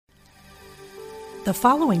The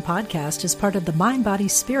following podcast is part of the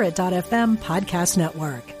MindBodySpirit.fm podcast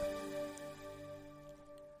network.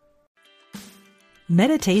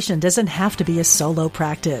 Meditation doesn't have to be a solo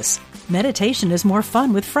practice. Meditation is more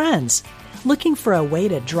fun with friends. Looking for a way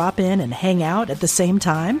to drop in and hang out at the same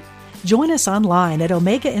time? Join us online at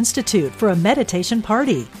Omega Institute for a meditation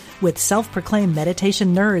party with self-proclaimed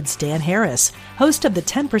meditation nerds Dan Harris, host of the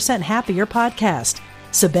 10% Happier podcast,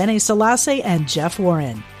 Sebene Selassie, and Jeff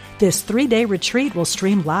Warren. This 3-day retreat will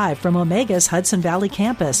stream live from Omega's Hudson Valley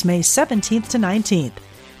campus May 17th to 19th.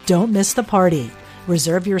 Don't miss the party.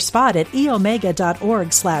 Reserve your spot at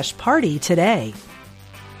eomega.org/party today.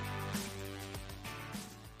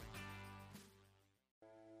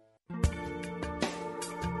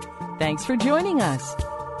 Thanks for joining us.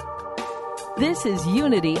 This is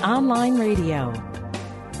Unity Online Radio,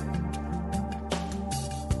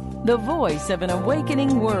 the voice of an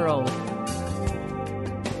awakening world.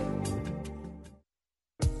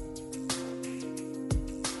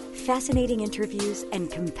 Fascinating interviews and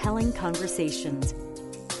compelling conversations.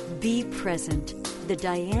 Be present. The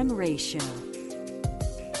Diane Ray Show.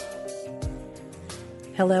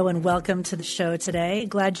 Hello and welcome to the show today.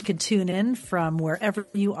 Glad you could tune in from wherever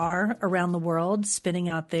you are around the world, spinning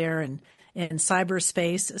out there and in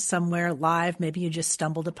cyberspace somewhere live. Maybe you just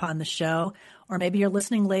stumbled upon the show, or maybe you're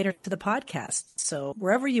listening later to the podcast. So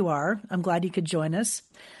wherever you are, I'm glad you could join us.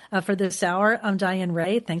 For this hour, I'm Diane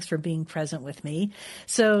Ray. Thanks for being present with me.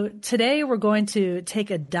 So today we're going to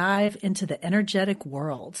take a dive into the energetic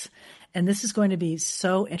world. And this is going to be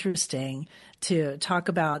so interesting to talk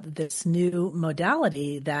about this new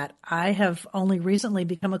modality that I have only recently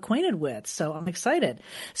become acquainted with. So I'm excited.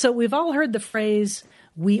 So we've all heard the phrase,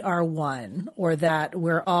 we are one, or that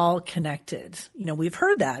we're all connected. You know, we've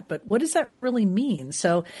heard that, but what does that really mean?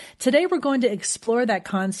 So today we're going to explore that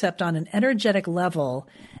concept on an energetic level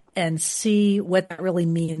and see what that really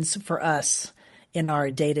means for us in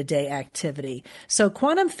our day-to-day activity. So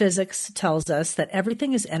quantum physics tells us that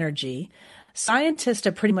everything is energy. Scientists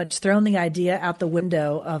have pretty much thrown the idea out the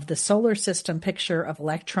window of the solar system picture of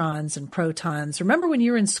electrons and protons. Remember when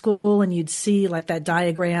you were in school and you'd see like that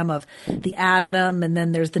diagram of the atom, and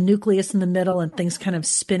then there's the nucleus in the middle and things kind of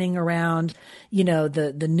spinning around, you know,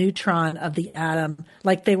 the neutron of the atom,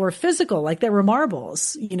 like they were physical, like they were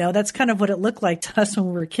marbles. You know, that's kind of what it looked like to us when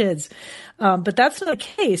we were kids. But that's not the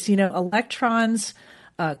case. You know, electrons,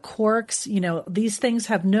 quarks, you know, these things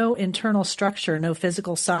have no internal structure, no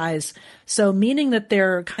physical size. So meaning that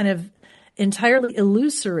they're kind of entirely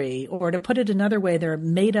illusory, or to put it another way, they're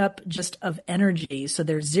made up just of energy. So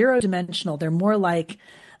they're zero dimensional. They're more like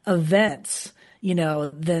events, you know,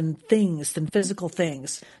 than things, than physical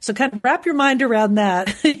things. So kind of wrap your mind around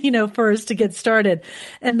that, you know, first to get started.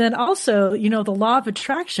 And then also, you know, the law of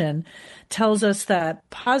attraction tells us that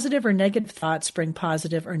positive or negative thoughts bring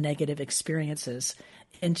positive or negative experiences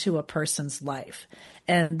into a person's life.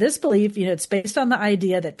 And this belief, you know, it's based on the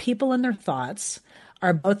idea that people and their thoughts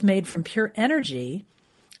are both made from pure energy.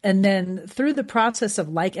 And then through the process of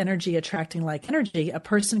like energy attracting like energy, a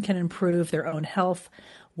person can improve their own health,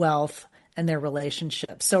 wealth, and their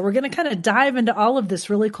relationships. So we're going to kind of dive into all of this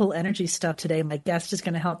really cool energy stuff today. My guest is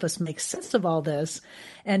going to help us make sense of all this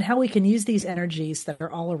and how we can use these energies that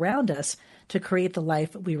are all around us to create the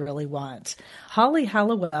life we really want. Holly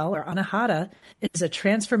Hallowell, or Anahata, is a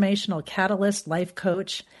transformational catalyst, life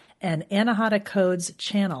coach, and Anahata Codes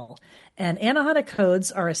channel. And Anahata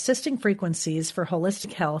Codes are assisting frequencies for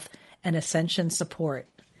holistic health and ascension support.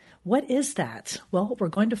 What is that? Well, we're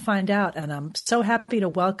going to find out, and I'm so happy to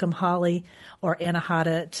welcome Holly, or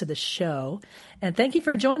Anahata, to the show. And thank you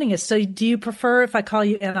for joining us. So do you prefer if I call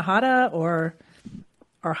you Anahata or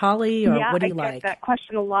Holly, or what do you like? I get that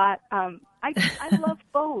question a lot. I love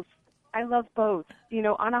both. I love both. You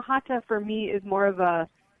know, Anahata for me is more of a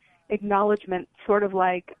acknowledgement, sort of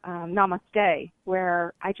like namaste,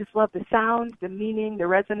 where I just love the sound, the meaning, the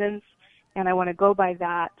resonance, and I want to go by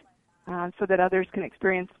that so that others can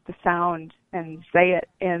experience the sound and say it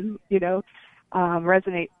and, you know,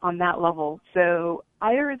 resonate on that level. So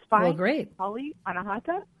either is fine. Well, great. Holly,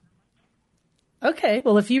 Anahata. Okay.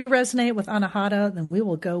 Well, if you resonate with Anahata, then we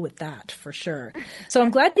will go with that for sure. So I'm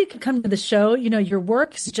glad you could come to the show. You know, your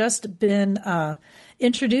work's just been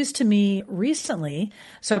introduced to me recently.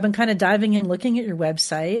 So I've been kind of diving in, looking at your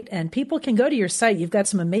website, and people can go to your site. You've got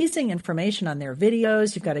some amazing information on there,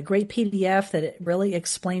 videos. You've got a great PDF that it really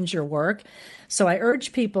explains your work. So I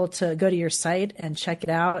urge people to go to your site and check it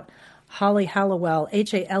out. Holly Hallowell,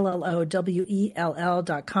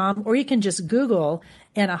 HALLOWELL.com, or you can just Google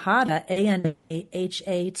Anahata,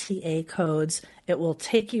 ANAHATA codes. It will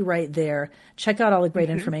take you right there. Check out all the great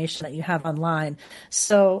information that you have online.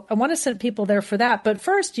 So I want to send people there for that. But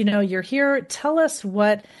first, you're here. Tell us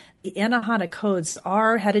what the Anahata codes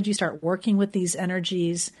are. How did you start working with these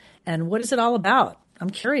energies? And what is it all about? I'm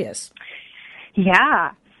curious.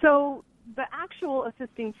 Yeah. So the actual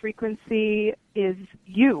assisting frequency is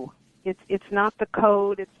you. It's not the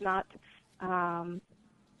code. It's not, a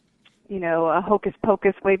hocus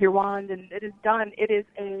pocus, wave your wand, and it is done. It is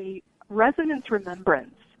a resonance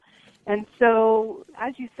remembrance. And so,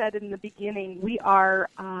 as you said in the beginning, we are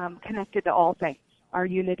connected to all things. Our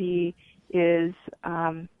unity is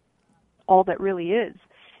all that really is.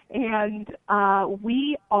 And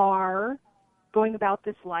we are going about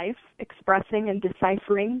this life expressing and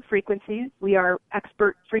deciphering frequencies. We are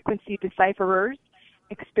expert frequency decipherers,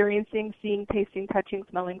 experiencing, seeing, tasting, touching,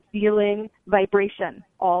 smelling, feeling, vibration,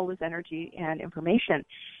 all is energy and information.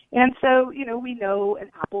 And so, we know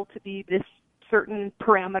an apple to be this certain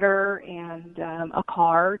parameter and a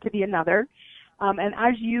car to be another. And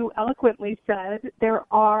as you eloquently said, there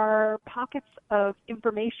are pockets of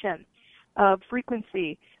information, of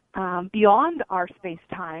frequency beyond our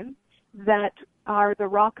space-time that are the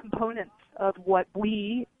raw components of what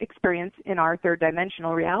we experience in our third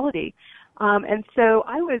dimensional reality. And so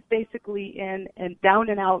I was basically in a down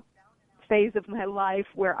and out phase of my life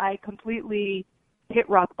where I completely hit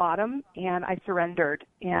rock bottom and I surrendered.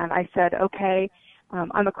 And I said, okay,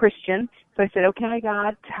 I'm a Christian. So I said, okay,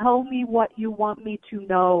 God, tell me what you want me to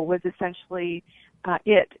know was essentially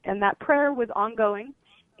it. And that prayer was ongoing.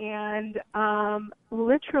 And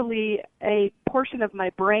literally a portion of my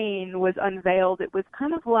brain was unveiled. It was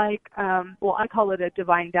kind of like, I call it a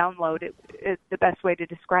divine download. It's the best way to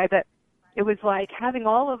describe it. It was like having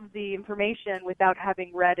all of the information without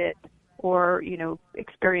having read it or,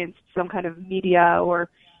 experienced some kind of media or,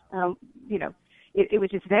 it was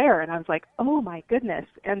just there. And I was like, oh, my goodness.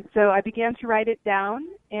 And so I began to write it down.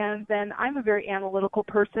 And then I'm a very analytical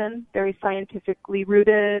person, very scientifically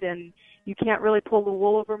rooted, and you can't really pull the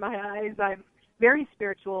wool over my eyes. I'm very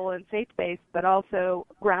spiritual and faith-based, but also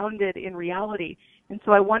grounded in reality. And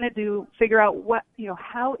so I wanted to figure out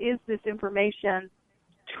how is this information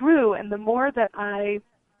true? And the more that I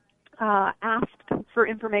asked for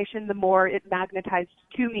information, the more it magnetized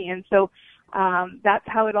to me. And so that's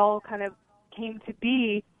how it all kind of came to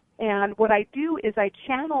be. And what I do is I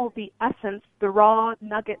channel the essence, the raw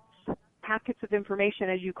nuggets, packets of information,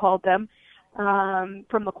 as you called them,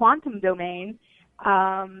 from the quantum domain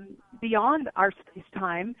beyond our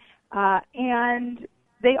space-time, and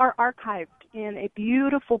they are archived in a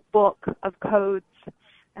beautiful book of codes.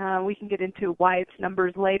 We can get into why it's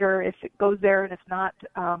numbers later if it goes there, and if not,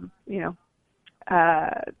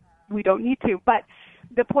 we don't need to. But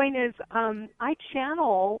the point is, I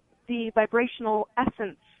channel the vibrational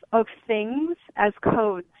essence of things as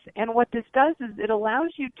codes. And what this does is it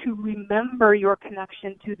allows you to remember your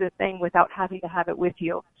connection to the thing without having to have it with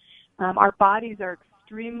you. Our bodies are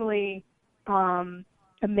extremely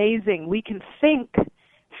amazing. We can think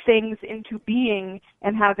things into being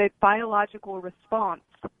and have a biological response.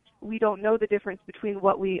 We don't know the difference between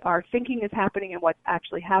what we are thinking is happening and what's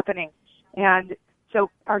actually happening. And so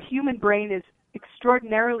our human brain is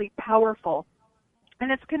extraordinarily powerful.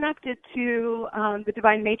 And it's connected to the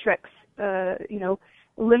divine matrix,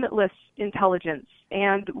 limitless intelligence.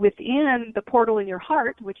 And within the portal in your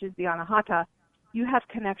heart, which is the Anahata, you have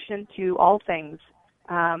connection to all things.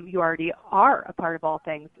 You already are a part of all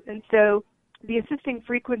things. And so the assisting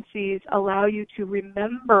frequencies allow you to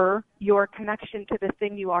remember your connection to the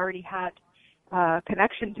thing you already had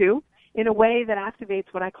connection to in a way that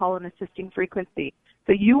activates what I call an assisting frequency.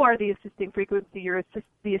 So you are the assisting frequency.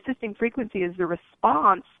 The assisting frequency is the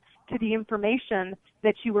response to the information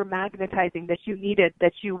that you were magnetizing, that you needed,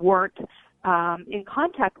 that you weren't in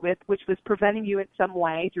contact with, which was preventing you in some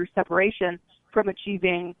way through separation from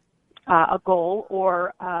achieving a goal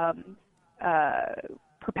or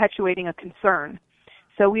perpetuating a concern.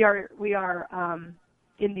 So we are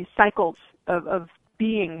in these cycles of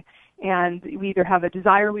being, and we either have a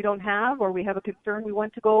desire we don't have, or we have a concern we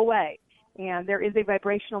want to go away. And there is a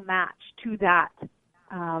vibrational match to that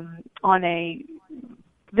on a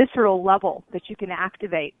visceral level that you can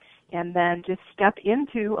activate, and then just step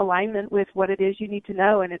into alignment with what it is you need to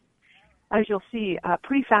know. And it's, as you'll see,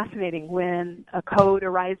 pretty fascinating when a code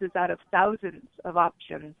arises out of thousands of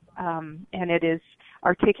options, and it is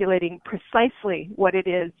articulating precisely what it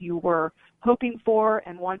is you were hoping for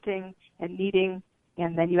and wanting and needing,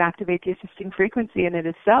 and then you activate the assisting frequency, and it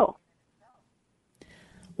is so.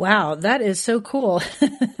 Wow, that is so cool.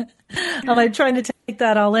 I'm like trying to take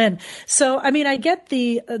that all in. So, I mean, I get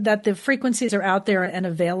that the frequencies are out there and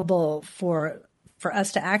available for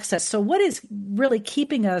us to access. So what is really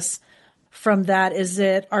keeping us from that? Is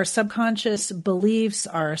it our subconscious beliefs,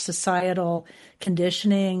 our societal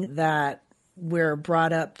conditioning that we're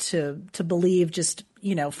brought up to believe just,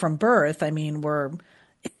 from birth? I mean, we're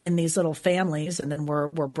in these little families, and then we're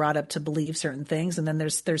brought up to believe certain things, and then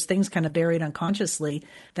there's things kind of buried unconsciously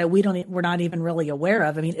that we're not even really aware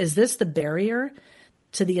of. I mean, is this the barrier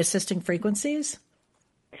to the assisting frequencies?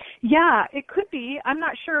 Yeah, it could be. I'm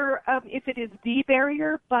not sure if it is the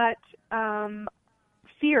barrier, but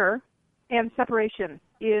fear and separation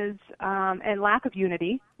is, and lack of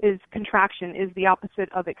unity is contraction, is the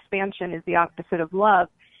opposite of expansion, is the opposite of love.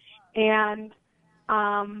 And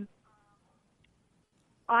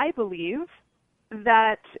I believe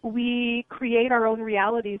that we create our own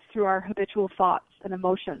realities through our habitual thoughts and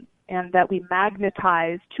emotions, and that we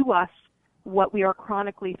magnetize to us what we are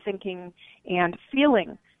chronically thinking and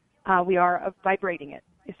feeling. We are vibrating it,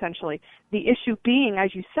 essentially. The issue being,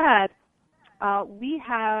 as you said, we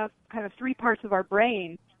have kind of three parts of our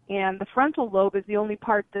brain, and the frontal lobe is the only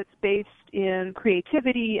part that's based in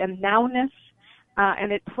creativity and nowness,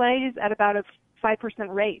 and it plays at about a 5%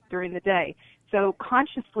 rate during the day. So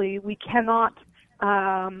consciously, we cannot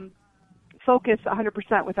focus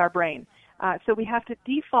 100% with our brain. So we have to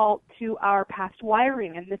default to our past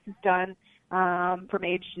wiring, and this is done from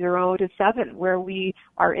age 0 to 7, where we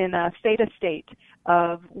are in a theta state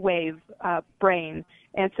of wave brain.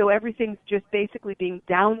 And so everything's just basically being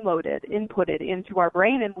downloaded, inputted into our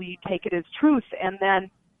brain, and we take it as truth. And then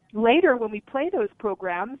later, when we play those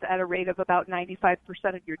programs at a rate of about 95%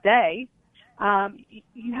 of your day,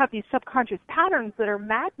 you have these subconscious patterns that are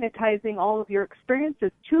magnetizing all of your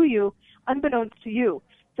experiences to you, unbeknownst to you.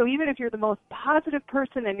 So even if you're the most positive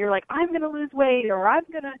person and you're like, I'm going to lose weight, or I'm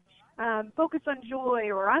going to focus on joy,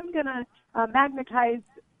 or I'm going to magnetize,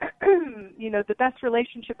 the best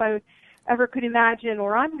relationship I ever could imagine,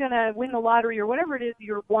 or I'm going to win the lottery, or whatever it is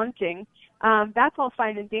you're wanting, that's all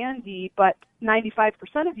fine and dandy, but 95%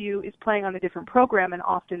 of you is playing on a different program and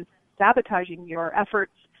often sabotaging your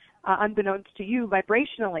efforts, unbeknownst to you,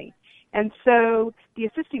 vibrationally. And so the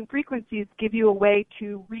assisting frequencies give you a way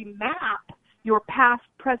to remap your past,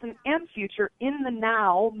 present, and future in the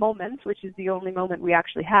now moment, which is the only moment we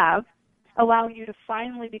actually have, allowing you to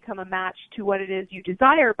finally become a match to what it is you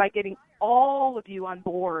desire by getting all of you on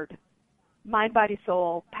board, mind, body,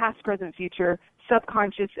 soul, past, present, future,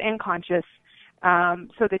 subconscious and conscious,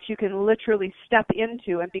 so that you can literally step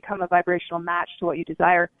into and become a vibrational match to what you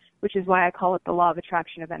desire, which is why I call it the law of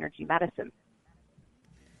attraction of energy medicine.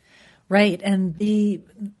 Right. And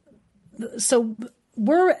so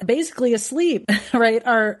we're basically asleep, right?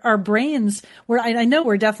 Our brains, I know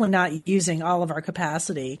we're definitely not using all of our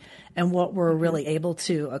capacity and what we're really able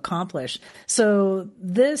to accomplish. So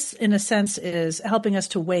this, in a sense, is helping us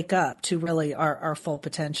to wake up to really our full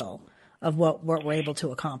potential of what we're able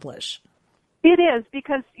to accomplish. It is,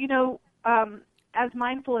 because, as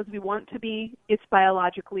mindful as we want to be, it's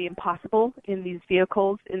biologically impossible in these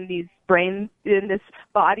vehicles, in these brains, in this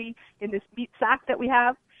body, in this meat sack that we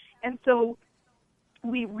have. And so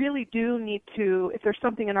we really do need to, if there's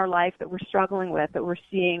something in our life that we're struggling with, that we're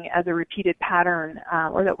seeing as a repeated pattern,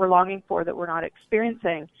 or that we're longing for that we're not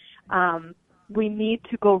experiencing, we need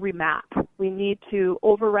to go remap. We need to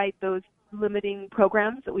overwrite those limiting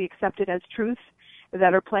programs that we accepted as truth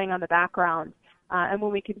that are playing on the background. And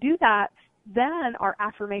when we can do that, then our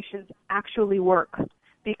affirmations actually work.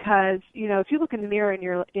 Because, if you look in the mirror and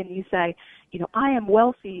you say, I am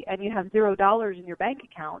wealthy, and you have $0 in your bank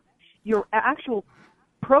account, your actual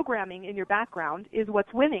programming in your background is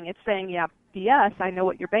what's winning. It's saying, yeah, BS, I know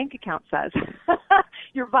what your bank account says.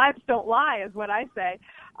 Your vibes don't lie, is what I say.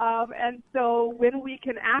 And so when we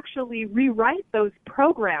can actually rewrite those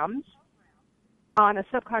programs on a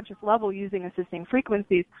subconscious level using assisting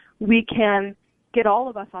frequencies, we can get all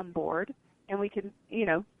of us on board, and we can,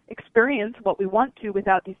 experience what we want to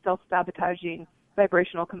without these self-sabotaging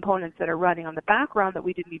vibrational components that are running on the background that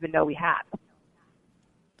we didn't even know we had.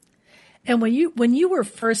 And when you were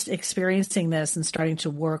first experiencing this and starting to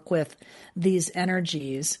work with these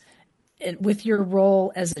energies, with your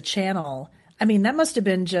role as a channel, I mean, that must have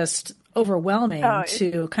been just overwhelming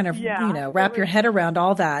to kind of, wrap your head around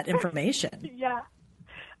all that information. Yeah.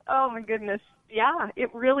 Oh, my goodness. Yeah,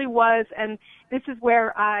 it really was. And this is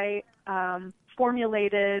where I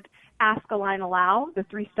formulated Ask, Align, Allow, the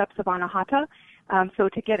 3 steps of Anahata. So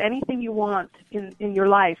to get anything you want in your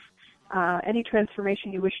life, any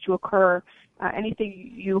transformation you wish to occur,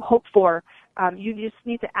 anything you hope for, you just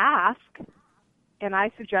need to ask and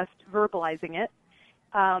I suggest verbalizing it,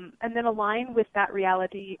 and then align with that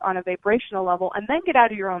reality on a vibrational level, and then get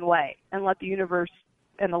out of your own way and let the universe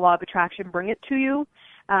and the law of attraction bring it to you,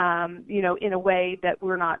 in a way that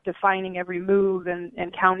we're not defining every move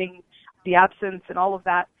and counting the absence and all of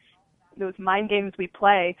that, those mind games we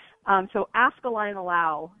play. So ask, align,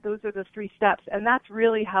 allow. Those are the 3 steps, and that's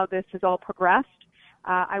really how this has all progressed.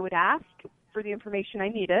 I would ask for the information I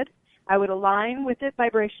needed. I would align with it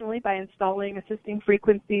vibrationally by installing assisting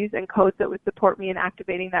frequencies and codes that would support me in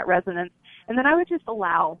activating that resonance. And then I would just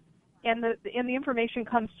allow. And the information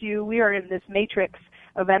comes to you. We are in this matrix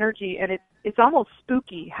of energy, and it's almost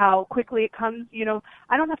spooky how quickly it comes.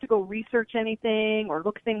 I don't have to go research anything or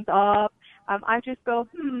look things up. I just go,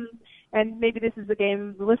 and maybe this is a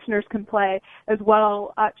game the listeners can play as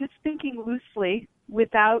well, just thinking loosely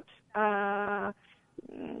without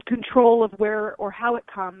control of where or how it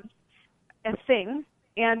comes, a thing,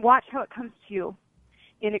 and watch how it comes to you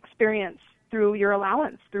in experience through your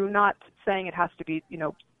allowance, through not saying it has to be,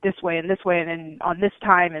 this way and on this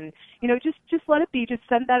time, and just let it be. Just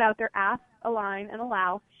send that out there. Ask, align, and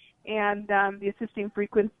allow, and the assisting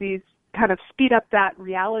frequencies kind of speed up that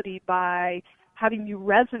reality by having you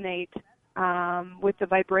resonate with the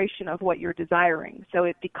vibration of what you're desiring. So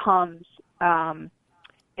it becomes a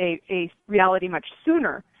reality much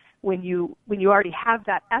sooner when you already have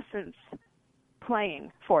that essence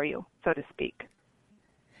playing for you, so to speak.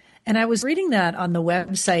 And I was reading that on the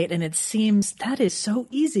website, and it seems that is so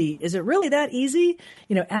easy. Is it really that easy?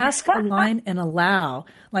 Ask, align, and allow.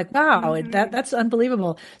 Like, wow, that's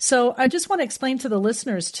unbelievable. So I just want to explain to the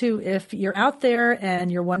listeners, too, if you're out there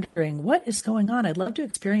and you're wondering, what is going on? I'd love to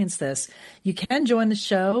experience this. You can join the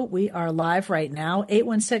show. We are live right now,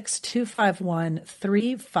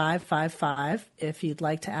 816-251-3555, if you'd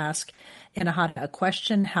like to ask Anahata a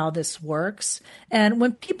question, how this works. And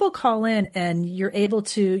when people call in and you're able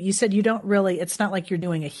to, you said you don't really, it's not like you're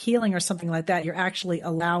doing a healing or something like that. You're actually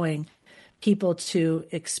allowing people to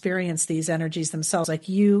experience these energies themselves. Like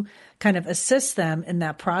you kind of assist them in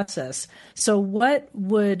that process. So what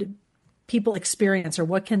would people experience, or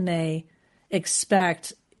what can they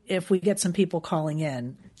expect if we get some people calling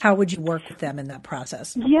in? How would you work with them in that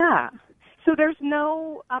process? Yeah. So there's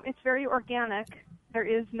no, it's very organic. There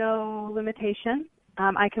is no limitation.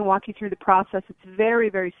 I can walk you through the process. It's very,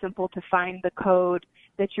 very simple to find the code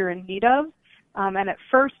that you're in need of. And at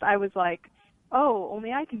first I was like, oh,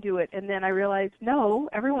 only I can do it. And then I realized, no,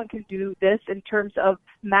 everyone can do this in terms of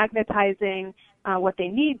magnetizing what they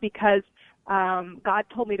need, because God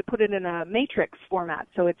told me to put it in a matrix format.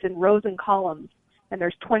 So it's in rows and columns. And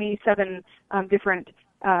there's 27 different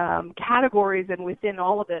categories, and within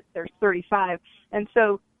all of it, there's 35. And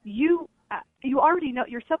so you already know,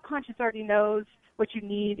 your subconscious already knows what you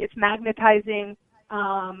need. It's magnetizing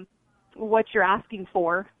what you're asking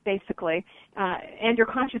for, basically, and your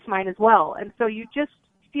conscious mind as well. And so you just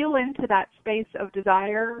feel into that space of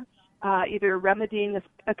desire, either remedying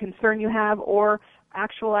a concern you have or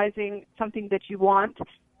actualizing something that you want.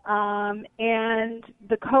 And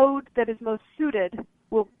the code that is most suited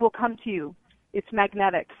will come to you. It's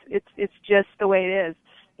magnetics. It's just the way it is.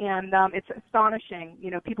 And it's astonishing.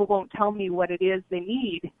 People won't tell me what it is they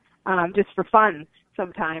need just for fun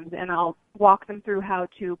sometimes, and I'll walk them through how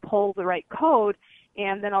to pull the right code,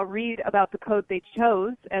 and then I'll read about the code they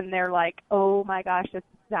chose, and they're like, oh my gosh, that's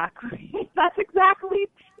exactly it.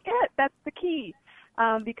 That's the key.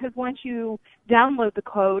 Because once you download the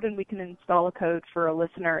code, and we can install a code for a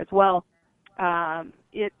listener as well,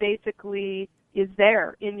 it basically is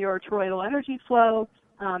there in your toroidal energy flow,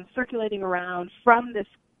 circulating around from this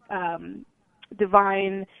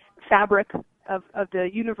divine fabric of the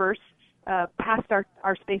universe, past our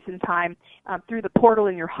space and time, through the portal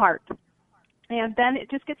in your heart. And then it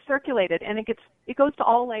just gets circulated, and it goes to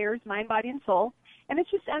all layers, mind, body, and soul, and it's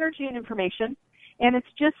just energy and information, and it's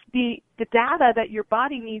just the data that your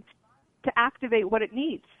body needs to activate what it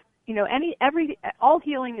needs. All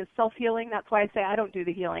healing is self-healing. That's why I say I don't do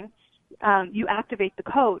the healing. You activate the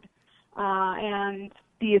code, and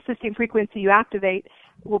the assisting frequency you activate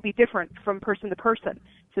will be different from person to person.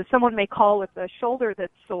 So someone may call with a shoulder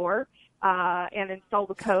that's sore and install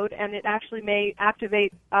the code, and it actually may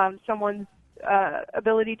activate someone's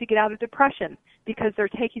ability to get out of depression, because they're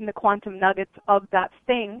taking the quantum nuggets of that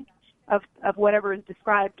thing, of whatever is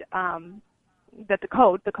described, that the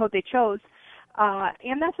code they chose.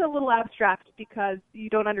 And that's a little abstract because you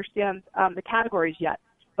don't understand the categories yet.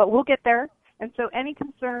 But we'll get there. And so any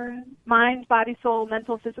concern, mind, body, soul,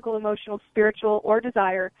 mental, physical, emotional, spiritual, or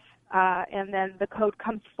desire, and then the code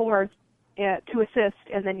comes forth to assist,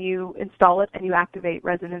 and then you install it and you activate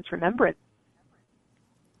resonance remembrance.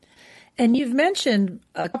 And you've mentioned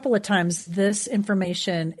a couple of times this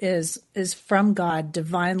information is from God,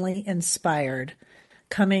 divinely inspired,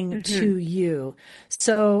 coming to you.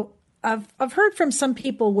 So I've heard from some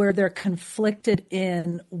people where they're conflicted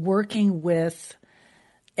in working with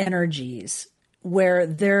energies, where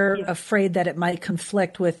they're afraid that it might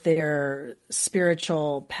conflict with their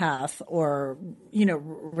spiritual path or,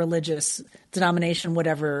 religious denomination,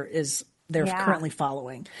 whatever is they're currently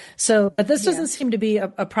following. So, but this doesn't seem to be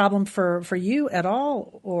a problem for you at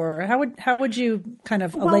all, or how would you kind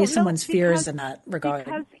of allay someone's fears in that regard?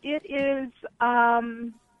 Because it is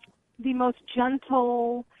the most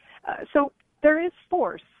gentle. So there is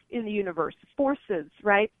force in the universe, forces,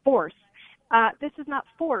 right? Force. This is not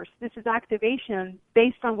force. This is activation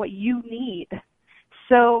based on what you need.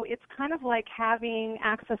 So it's kind of like having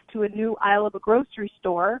access to a new aisle of a grocery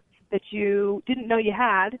store that you didn't know you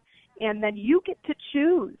had, and then you get to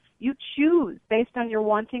choose. You choose based on your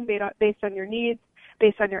wanting, based on your needs,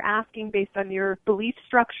 based on your asking, based on your belief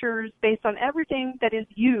structures, based on everything that is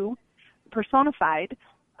you personified.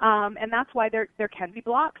 And that's why there can be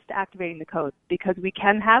blocks to activating the codes, because we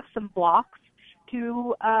can have some blocks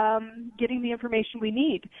to getting the information we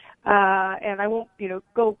need. And I won't,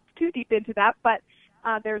 go too deep into that, but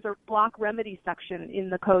there's a block remedy section in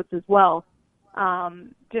the codes as well,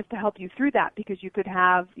 just to help you through that, because you could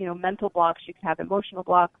have, mental blocks, you can have emotional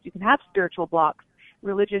blocks, you can have spiritual blocks,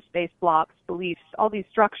 religious-based blocks, beliefs, all these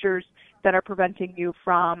structures that are preventing you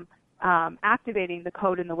from activating the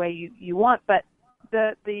code in the way you want. But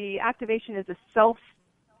the activation is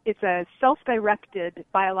it's a self-directed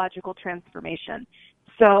biological transformation.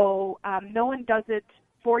 So no one does it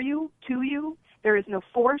for you, to you. There is no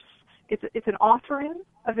force. It's an offering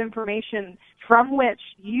of information from which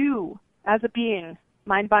you, as a being,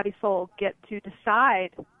 mind, body, soul, get to decide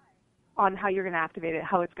on how you're going to activate it,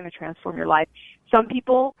 how it's going to transform your life. Some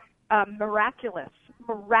people, miraculous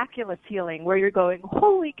healing, where you're going,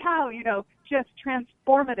 holy cow, just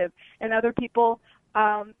transformative. And other people,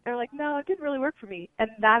 they're like, no, it didn't really work for me. And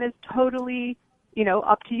that is totally,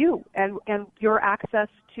 up to you and your access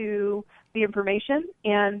to the information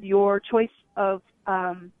and your choice of,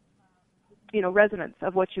 resonance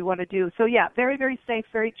of what you want to do. So yeah, very, very safe,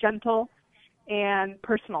 very gentle and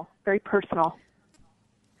personal, very personal.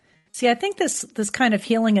 See, I think this kind of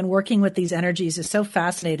healing and working with these energies is so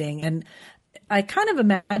fascinating. And I kind of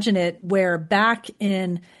imagine it where back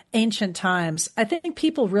in ancient times, I think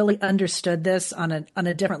people really understood this on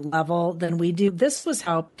a different level than we do. This was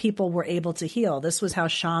how people were able to heal. This was how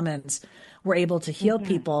shamans were able to heal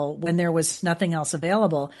people when there was nothing else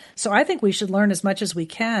available. So I think we should learn as much as we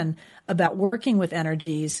can about working with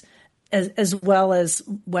energies, as well as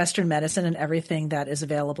Western medicine and everything that is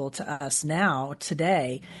available to us now,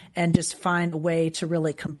 today, and just find a way to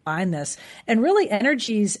really combine this. And really,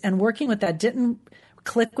 energies and working with that didn't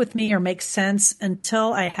click with me or make sense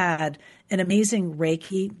until I had an amazing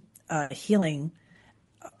Reiki healing.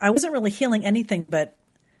 I wasn't really healing anything, but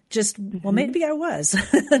just, well, maybe I was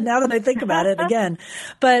now that I think about it again.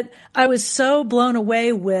 But I was so blown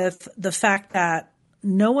away with the fact that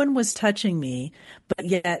no one was touching me, but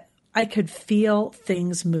yet I could feel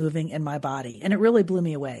things moving in my body. And it really blew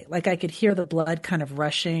me away. Like I could hear the blood kind of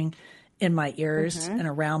rushing in my ears and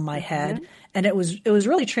around my head. And it was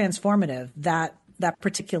really transformative, that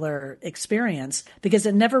particular experience, because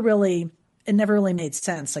it never really made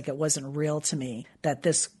sense. Like it wasn't real to me that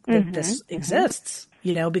this exists,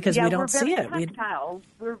 because we don't see it.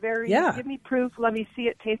 We're very, give me proof, let me see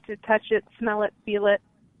it, taste it, touch it, smell it, feel it,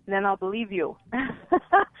 and then I'll believe you.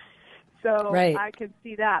 So I can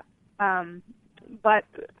see that. But,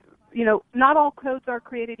 not all codes are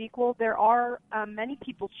created equal. There are many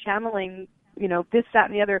people channeling, this, that,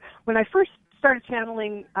 and the other. When I first started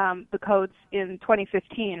channeling the codes in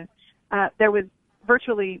 2015, there was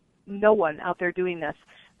virtually no one out there doing this.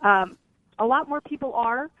 A lot more people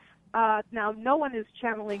are. Now, no one is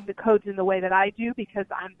channeling the codes in the way that I do, because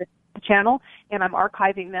I'm the channel and I'm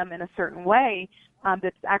archiving them in a certain way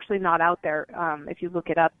that's actually not out there. If you look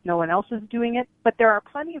it up, no one else is doing it. But there are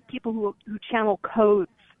plenty of people who channel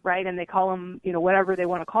codes, right? And they call them, whatever they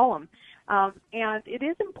want to call them. And it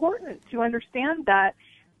is important to understand that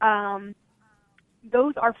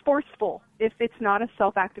those are forceful if it's not a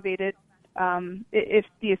self-activated, if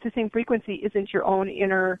the assisting frequency isn't your own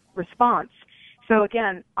inner response. So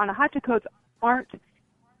again, Anahata codes aren't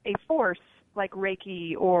a force like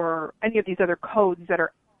Reiki or any of these other codes that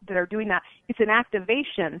are doing that. It's an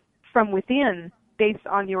activation from within based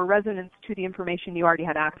on your resonance to the information you already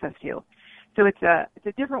had access to. So it's a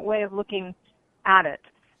different way of looking at it.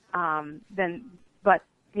 But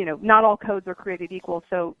not all codes are created equal.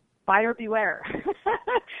 So buyer beware.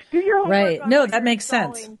 Do your homework. Right. No, that makes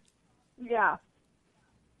sense. Yeah.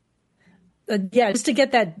 Just to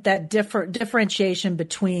get that differentiation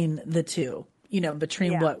between the two,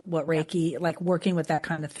 between what Reiki, like working with that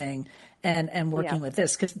kind of thing and working with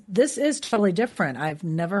this, because this is totally different. I've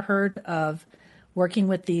never heard of working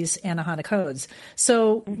with these Anahata codes.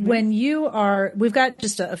 So when we've got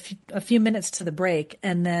just a few minutes to the break,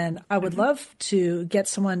 and then I would love to get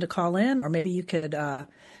someone to call in, or maybe you could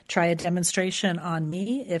try a demonstration on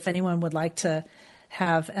me if anyone would like to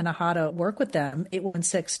have Anahata work with them.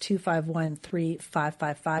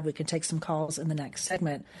 816-251-3555. We can take some calls in the next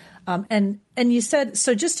segment. And you said,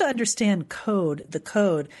 so just to understand the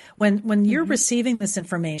code, when you're receiving this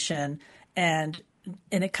information and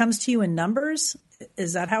it comes to you in numbers,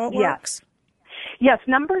 is that how it works? Yes,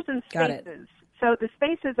 numbers and spaces. Got it. So the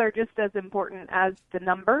spaces are just as important as the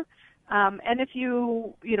number. And if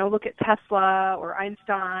you look at Tesla or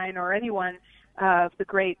Einstein or anyone of the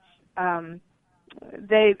greats,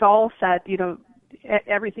 they've all said,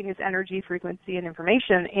 everything is energy, frequency, and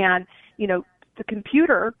information. And, the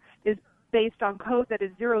computer is based on code that is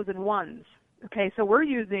zeros and ones. Okay, so we're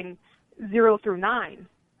using 0 through 9.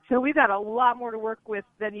 So we've got a lot more to work with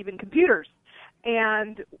than even computers.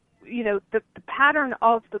 And, the pattern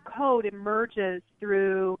of the code emerges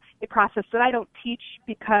through a process that I don't teach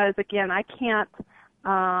because, again, I can't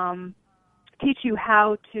teach you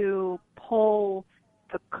how to pull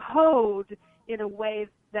the code in a way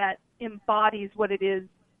that embodies what it is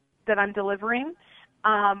that I'm delivering.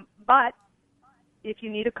 But if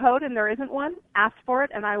you need a code and there isn't one, ask for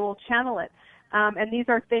it and I will channel it. And these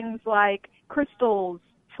are things like crystals,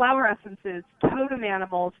 flower essences, totem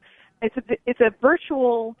animals. It's a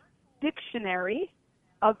virtual dictionary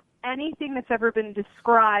of anything that's ever been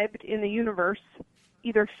described in the universe,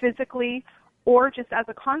 either physically or just as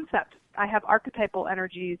a concept. I have archetypal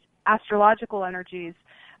energies, astrological energies.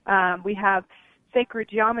 We have sacred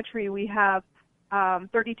geometry. We have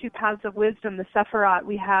 32 paths of wisdom, the Sephirot.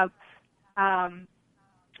 We have,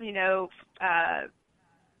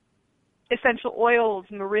 essential oils,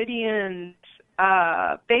 meridians,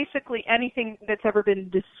 basically anything that's ever been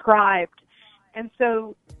described. And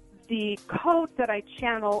so the code that I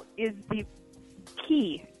channel is the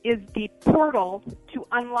key, is the portal to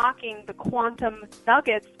unlocking the quantum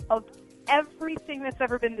nuggets of everything that's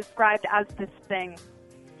ever been described as this thing.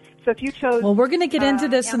 So if you chose... Well, we're going to get into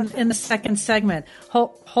this in the second segment.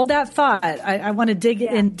 Hold that thought. I want to dig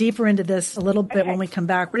in deeper into this a little bit when we come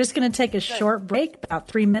back. We're just going to take a short break, about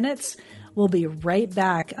 3 minutes. We'll be right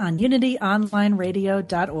back on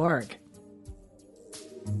UnityOnlineRadio.org.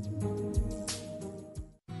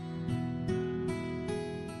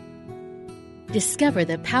 Discover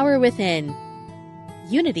the power within.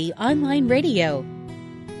 Unity Online Radio.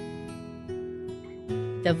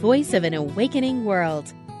 The voice of an awakening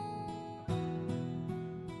world.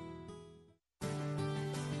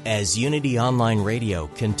 As Unity Online Radio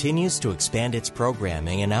continues to expand its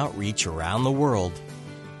programming and outreach around the world,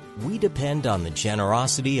 we depend on the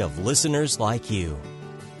generosity of listeners like you.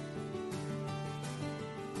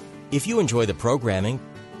 If you enjoy the programming,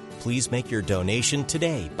 please make your donation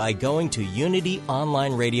today by going to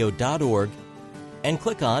unityonlineradio.org and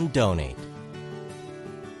click on Donate.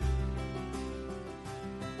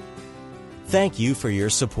 Thank you for your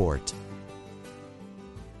support.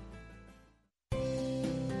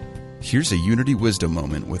 Here's a Unity Wisdom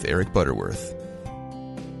Moment with Eric Butterworth.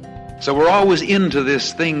 So we're always into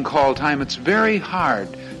this thing called time. It's very hard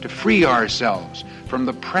to free ourselves from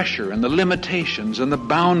the pressure and the limitations and the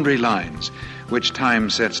boundary lines which time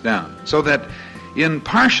sets down. So that in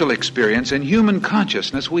partial experience, in human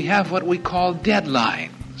consciousness, we have what we call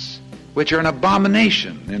deadlines, which are an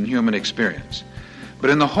abomination in human experience. But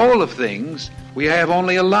in the whole of things, we have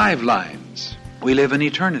only alive lines. We live in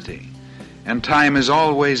eternity, and time is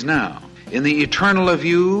always now. In the eternal of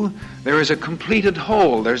you, there is a completed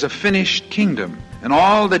whole. There's a finished kingdom. And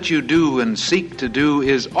all that you do and seek to do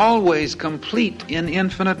is always complete in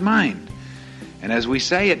infinite mind. And as we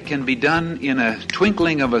say, it can be done in a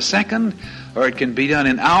twinkling of a second, or it can be done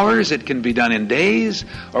in hours, it can be done in days,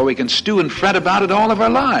 or we can stew and fret about it all of our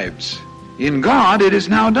lives. In God, it is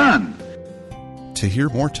now done. To hear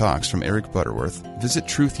more talks from Eric Butterworth, visit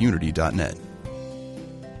truthunity.net.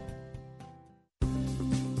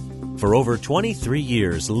 For over 23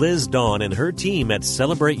 years, Liz Dawn and her team at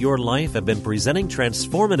Celebrate Your Life have been presenting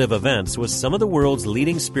transformative events with some of the world's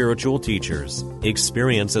leading spiritual teachers.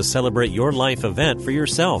 Experience a Celebrate Your Life event for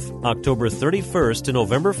yourself, October 31st to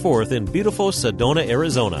November 4th in beautiful Sedona,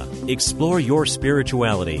 Arizona. Explore your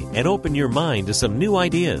spirituality and open your mind to some new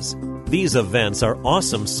ideas. These events are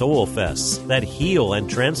awesome soul fests that heal and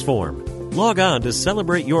transform. Log on to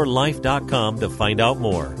celebrateyourlife.com to find out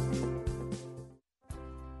more.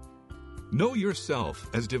 Know Yourself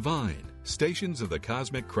as Divine, Stations of the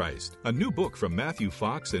Cosmic Christ. A new book from Matthew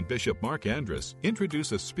Fox and Bishop Mark Andrus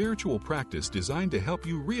introduce a spiritual practice designed to help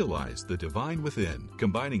you realize the divine within,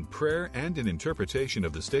 combining prayer and an interpretation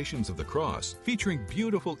of the Stations of the Cross. Featuring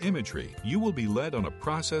beautiful imagery, you will be led on a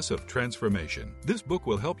process of transformation. This book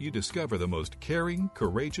will help you discover the most caring,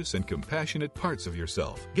 courageous, and compassionate parts of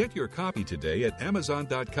yourself. Get your copy today at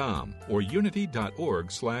Amazon.com or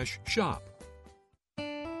unity.org/shop.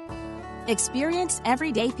 Experience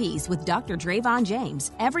Everyday Peace with Dr. Drayvon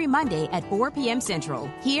James every Monday at 4 p.m. Central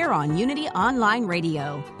here on Unity Online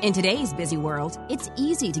Radio. In today's busy world, it's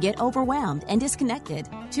easy to get overwhelmed and disconnected.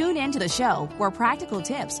 Tune in to the show for practical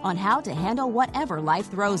tips on how to handle whatever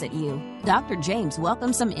life throws at you. Dr. James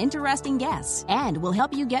welcomes some interesting guests and will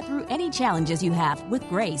help you get through any challenges you have with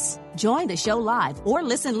grace. Join the show live or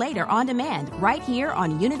listen later on demand right here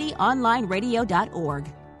on unityonlineradio.org.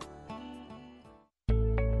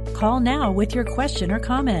 Call now with your question or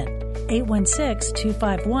comment.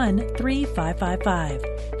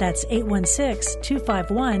 816-251-3555. That's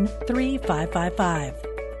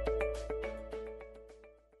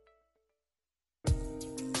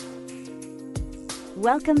 816-251-3555.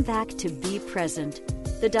 Welcome back to Be Present,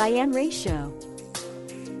 The Diane Ray Show.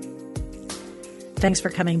 Thanks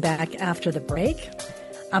for coming back after the break.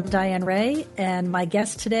 I'm Diane Ray, and my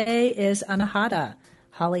guest today is Anahata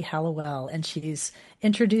Holly Hallowell, and she's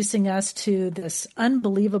introducing us to this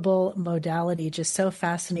unbelievable modality, just so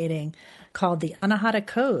fascinating, called the Anahata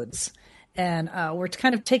Codes. And we're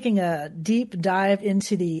kind of taking a deep dive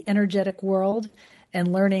into the energetic world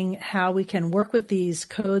and learning how we can work with these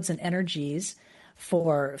codes and energies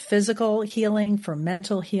for physical healing, for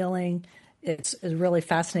mental healing. It's really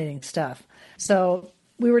fascinating stuff. So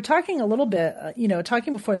we were talking a little bit,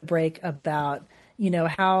 talking before the break about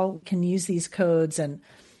how we can use these codes.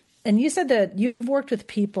 And you said that you've worked with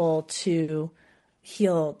people to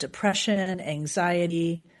heal depression,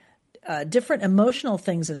 anxiety, different emotional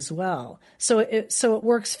things as well. So it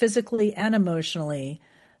works physically and emotionally.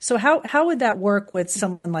 So how would that work with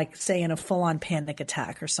someone like, say, in a full-on panic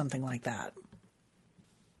attack or something like that?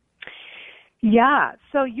 Yeah,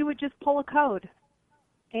 so you would just pull a code.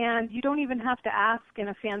 And you don't even have to ask in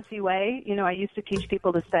a fancy way. I used to teach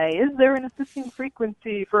people to say, is there an assisting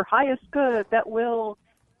frequency for highest good that will,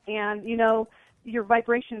 and, your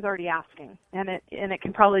vibration's already asking. And it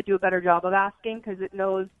can probably do a better job of asking because it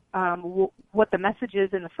knows what the message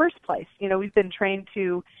is in the first place. We've been trained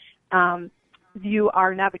to view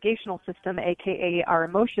our navigational system, aka our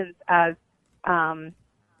emotions, as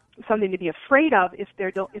something to be afraid of if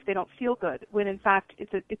they don't feel good, when in fact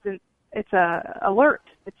it's a alert.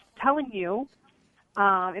 It's telling you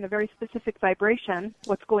in a very specific vibration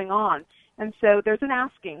what's going on. And so there's an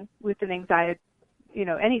asking with an anxiety,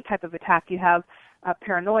 any type of attack you have,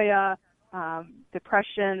 paranoia,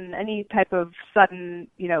 depression, any type of sudden,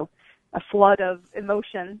 a flood of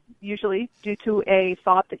emotion, usually due to a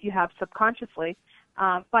thought that you have subconsciously.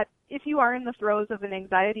 But if you are in the throes of an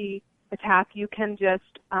anxiety attack, you can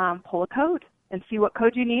just pull a code and see what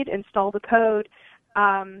code you need, install the code,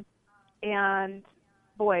 and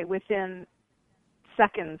boy, within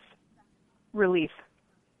seconds, relief.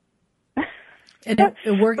 And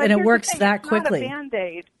it works that quickly. It's not a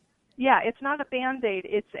Band-Aid. Yeah, it's not a Band-Aid.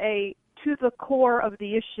 It's a to the core of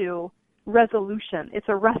the issue resolution. It's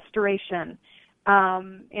a restoration.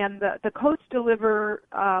 And the codes deliver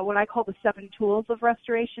what I call the 7 tools of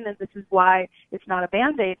restoration, and this is why it's not a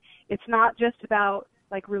Band-Aid. It's not just about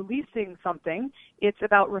like releasing something. It's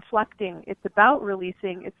about reflecting. It's about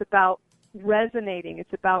releasing. It's about resonating.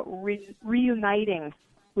 It's about reuniting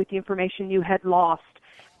with the information you had lost.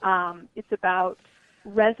 It's about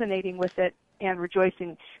resonating with it and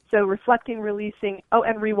rejoicing. So reflecting, releasing,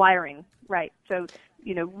 and rewiring, right? So,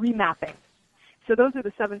 remapping. So those are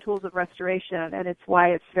the 7 tools of restoration, and it's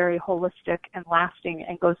why it's very holistic and lasting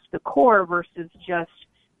and goes to the core versus just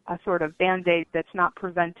a sort of Band-Aid that's not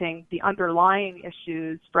preventing the underlying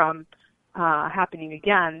issues from happening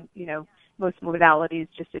again. Most modalities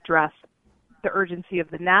just address the urgency of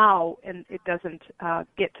the now, and it doesn't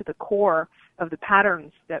get to the core of the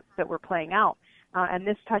patterns that we're playing out. And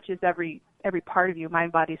this touches every part of you,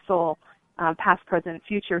 mind, body, soul, past, present,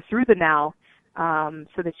 future, through the now,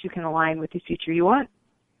 so that you can align with the future you want.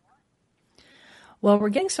 Well, we're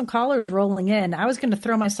getting some callers rolling in. I was going to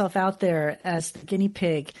throw myself out there as the guinea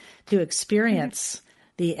pig to experience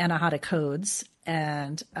the Anahata codes.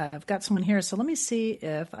 And I've got someone here. So let me see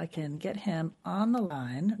if I can get them on the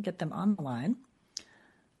line.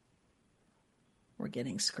 We're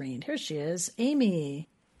getting screened. Here she is, Amy.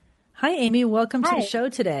 Hi, Amy. Welcome to the show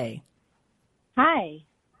today. Hi.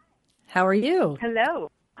 How are you?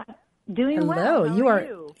 Hello. Doing well.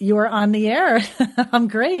 Hello. How you are on the air. I'm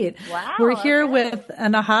great. Wow. We're here with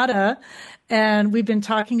Anahata, and we've been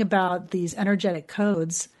talking about these energetic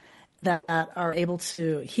codes that are able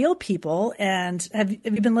to heal people. And have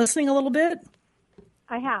you been listening a little bit?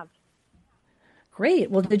 I have.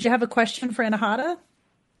 Great. Well, did you have a question for Anahata?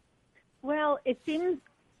 Well, it seems,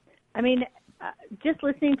 just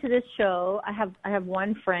listening to this show, I have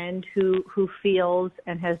one friend who feels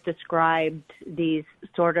and has described these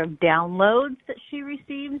sort of downloads that she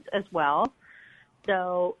receives as well.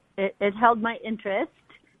 So it held my interest,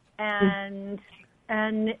 and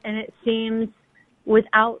it seems,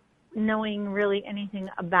 without knowing really anything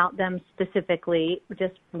about them specifically,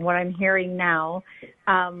 just from what I'm hearing now,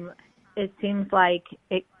 it seems like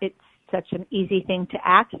it's such an easy thing to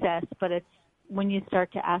access, but it's when you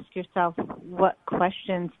start to ask yourself, what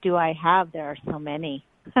questions do I have? There are so many.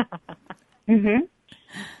 Mm-hmm.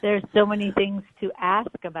 There's so many things to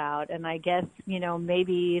ask about, and I guess,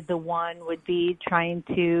 maybe the one would be trying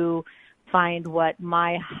to find what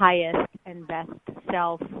my highest and best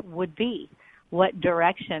self would be, what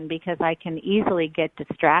direction, because I can easily get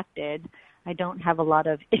distracted. I don't have a lot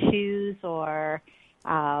of issues, or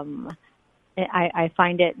I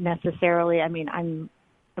find it necessarily, I'm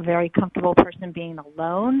a very comfortable person being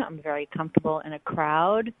alone. I'm very comfortable in a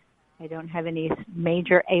crowd. I don't have any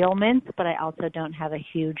major ailments, but I also don't have a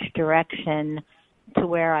huge direction to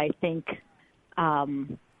where I think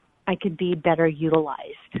I could be better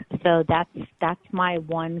utilized. So that's my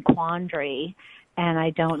one quandary, and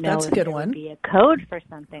I don't know if there would be a code for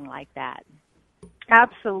something like that.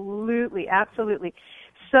 Absolutely, absolutely.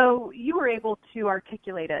 So you were able to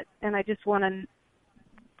articulate it, and I just want to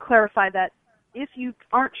clarify that if you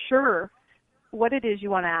aren't sure what it is you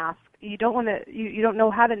want to ask, you don't know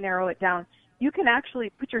how to narrow it down, you can actually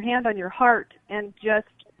put your hand on your heart and just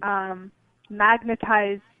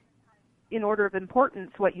magnetize in order of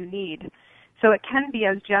importance what you need. So it can be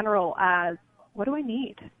as general as, what do I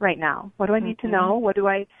need right now? What do I need to know? What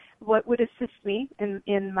would assist me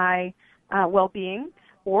in my well-being,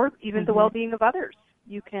 or even the well-being of others?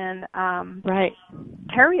 You can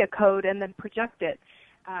carry a code and then project it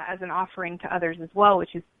as an offering to others as well,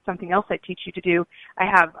 which is something else I teach you to do. I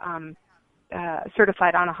have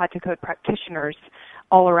certified Anahata Code practitioners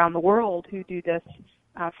all around the world who do this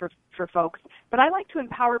for folks. But I like to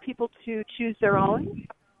empower people to choose their own.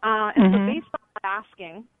 And so based on that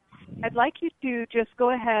asking, I'd like you to just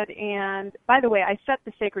go ahead and, by the way, I set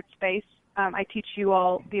the sacred space. I teach you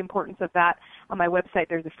all the importance of that. On my website,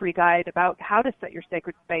 there's a free guide about how to set your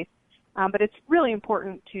sacred space. But it's really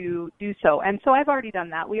important to do so. And so I've already done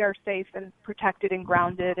that. We are safe and protected and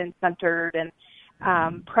grounded and centered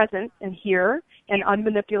and present and here and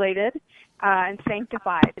unmanipulated and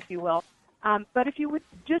sanctified, if you will. But if you would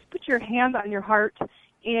just put your hand on your heart,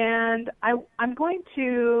 and I'm going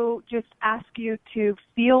to just ask you to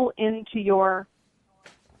feel into your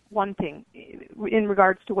wanting in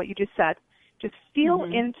regards to what you just said. Just feel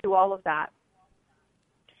into all of that.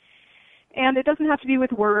 And it doesn't have to be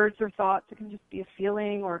with words or thoughts. It can just be a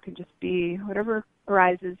feeling, or it can just be whatever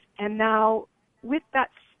arises. And now, with that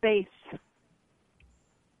space,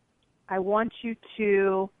 I want you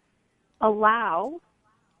to allow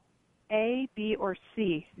A, B, or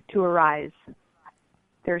C to arise.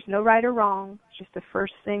 There's no right or wrong. It's just the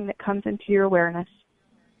first thing that comes into your awareness.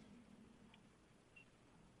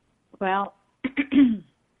 Well,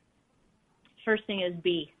 first thing is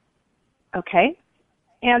B. Okay.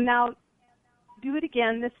 And now, do it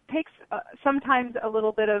again. This takes sometimes a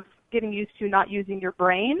little bit of getting used to not using your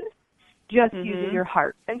brain, just using your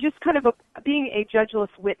heart, and just kind of being a judgeless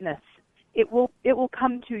witness. It will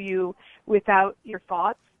come to you without your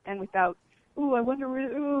thoughts and without, I wonder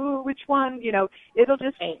which one. It'll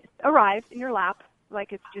just arrive in your lap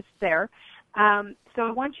like it's just there. So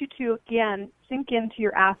I want you to again sink into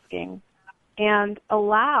your asking and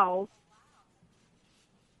allow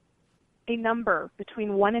a number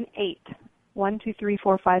between 1 and 8. 1, 2, 3,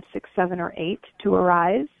 4, 5, 6, 7, or 8 to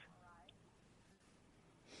arise.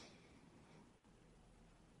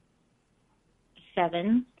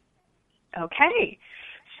 7. Okay.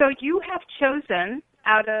 So you have chosen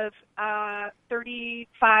out of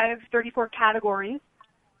 34 categories,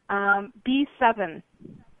 B7,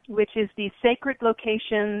 which is the Sacred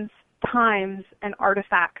Locations, Times, and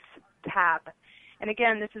Artifacts tab. And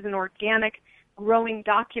again, this is an organic, growing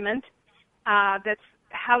document that's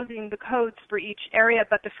housing the codes for each area,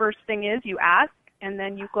 but the first thing is you ask, and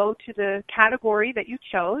then you go to the category that you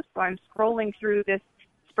chose. So I'm scrolling through this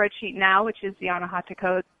spreadsheet now, which is the Anahata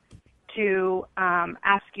code, to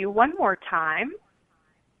ask you one more time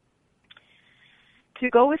to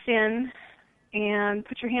go within and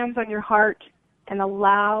put your hands on your heart and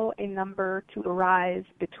allow a number to arise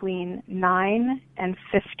between 9 and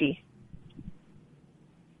 50.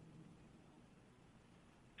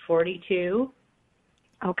 42.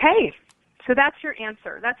 Okay, so that's your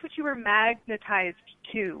answer. That's what you were magnetized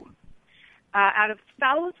to. Out of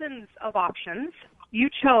thousands of options, you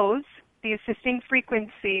chose the assisting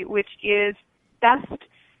frequency, which is best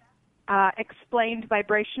explained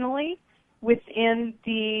vibrationally within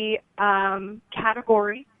the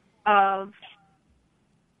category of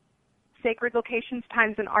sacred locations,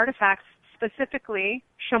 times, and artifacts, specifically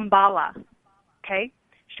Shambhala. Okay,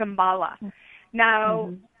 Shambhala.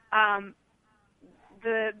 Now,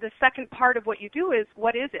 the second part of what you do is,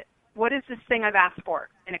 what is it? What is this thing I've asked for?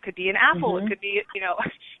 And it could be an apple. It could be,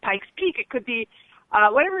 Pikes Peak. It could be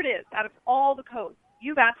whatever it is. Out of all the codes,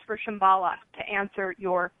 you've asked for Shambhala to answer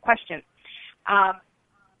your question,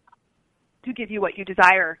 to give you what you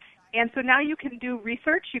desire. And so now you can do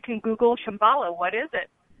research. You can Google Shambhala. What is it?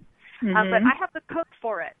 But I have the code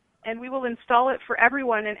for it, and we will install it for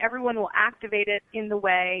everyone, and everyone will activate it in the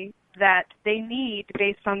way that they need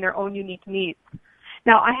based on their own unique needs.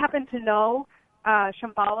 Now, I happen to know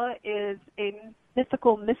Shambhala is a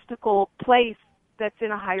mystical place that's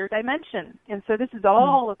in a higher dimension. And so this is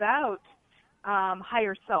all about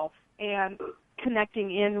higher self and connecting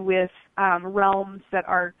in with realms that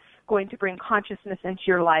are going to bring consciousness into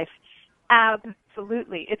your life.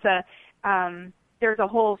 Absolutely. It's there's a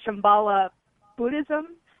whole Shambhala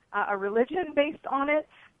Buddhism, a religion based on it.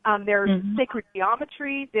 There's sacred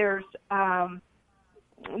geometry. There's a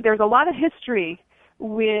lot of history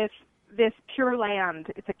with this Pure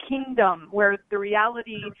Land. It's a kingdom where the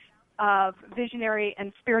reality of visionary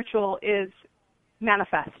and spiritual is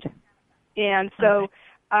manifest. And so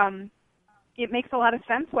it makes a lot of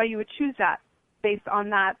sense why you would choose that based on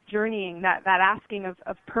that journeying, that asking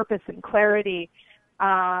of purpose and clarity.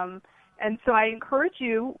 And so I encourage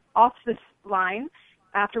you off this line,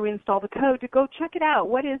 after we install the code, to go check it out.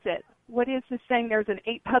 What is it? What is this thing? There's an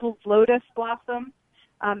 8-petaled lotus blossom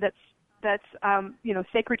that's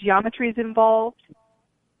sacred geometry is involved.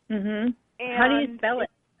 And how do you spell it?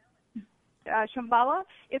 Shambhala.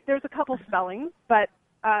 There's a couple spellings, but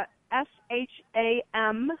Shambhala.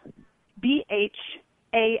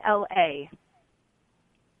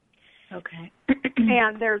 Okay.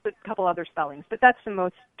 And there's a couple other spellings, but that's the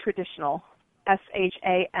most traditional.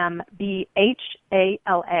 Shambhala.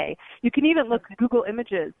 You can even look Google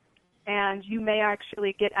Images, and you may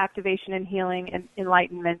actually get activation and healing and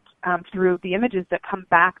enlightenment through the images that come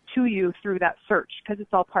back to you through that search, because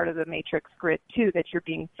it's all part of the matrix grid too that you're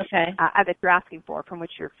being that you're asking for, from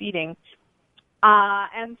which you're feeding.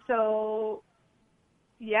 And so,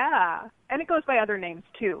 yeah, and it goes by other names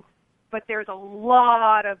too. But there's a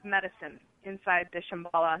lot of medicine inside the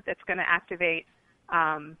Shambhala that's going to activate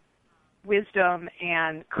wisdom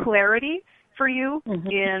and clarity for you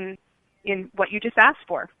in what you just asked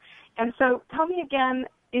for. And so tell me again,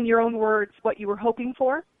 in your own words, what you were hoping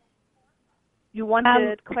for. You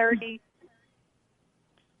wanted clarity.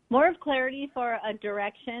 More of clarity for a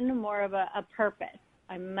direction, more of a purpose.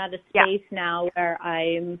 I'm at a space now where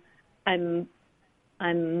I'm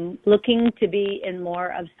looking to be in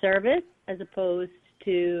more of service as opposed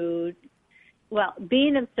to,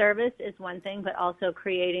 being of service is one thing, but also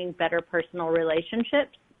creating better personal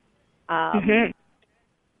relationships are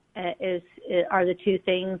the two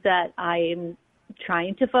things that I'm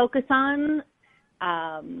trying to focus on.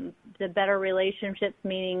 The better relationships,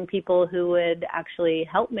 meaning people who would actually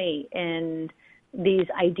help me in these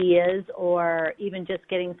ideas, or even just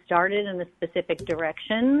getting started in a specific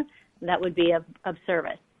direction that would be of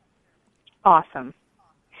service. Awesome.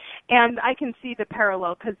 And I can see the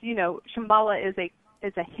parallel, because, Shambhala is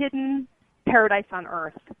a hidden paradise on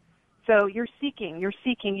earth. So you're seeking. You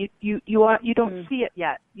don't see it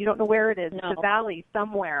yet. You don't know where it is. No. It's a valley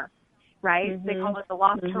somewhere, right? They call it the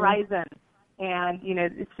lost horizon. And,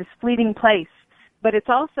 it's this fleeting place. But it's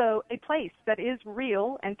also a place that is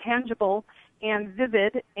real and tangible and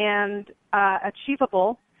vivid and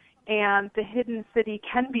achievable. And the hidden city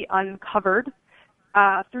can be uncovered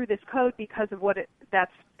through this code because of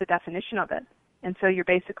that's the definition of it. And so you're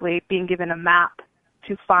basically being given a map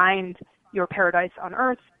to find your paradise on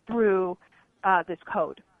earth through this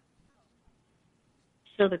code.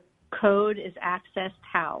 So the code is accessed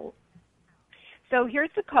how? So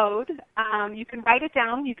here's the code. You can write it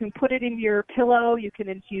down. You can put it in your pillow. You can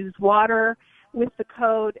infuse water with the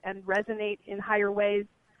code and resonate in higher ways.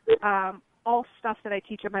 All stuff that I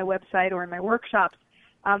teach on my website or in my workshops.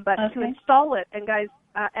 But to install it, and guys,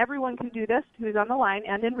 everyone can do this who's on the line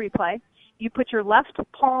and in replay. You put your left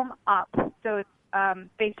palm up, so it's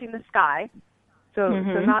facing the sky. So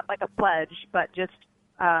not like a pledge, but just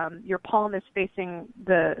your palm is facing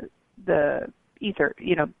the ether,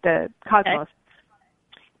 the cosmos. Okay.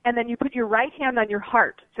 And then you put your right hand on your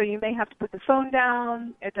heart. So you may have to put the phone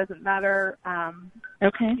down. It doesn't matter.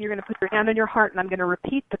 Okay. You're going to put your hand on your heart, and I'm going to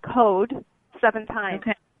repeat the code 7 times.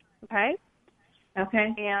 Okay. Okay?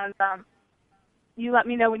 Okay. And you let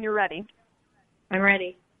me know when you're ready. I'm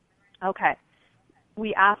ready. Okay.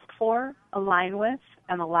 We ask for, align with,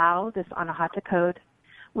 and allow this Anahata code.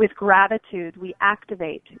 With gratitude, we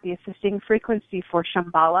activate the assisting frequency for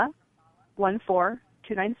Shambhala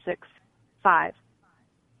 14296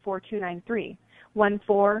 4293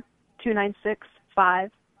 14296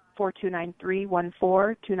 4293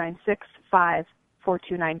 14296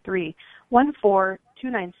 4293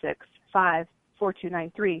 14296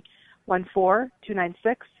 4293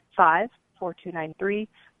 14296 4293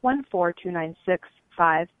 14296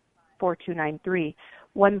 4293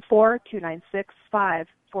 14296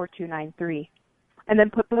 4293. And then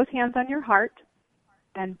put both hands on your heart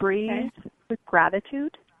and breathe with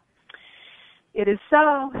gratitude. It is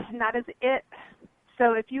so, and that is it.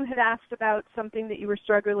 So if you had asked about something that you were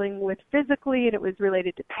struggling with physically and it was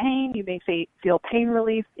related to pain, you may feel pain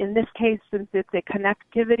relief. In this case, since it's a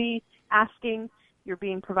connectivity asking, you're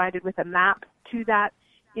being provided with a map to that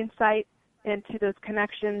insight and to those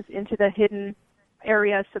connections into the hidden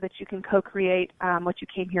areas so that you can co-create what you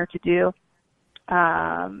came here to do.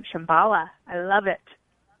 Shambhala, I love it.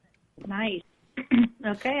 Nice.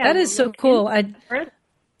 Okay. That is so cool.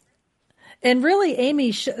 And really,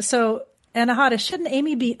 Amy, so Anahata, shouldn't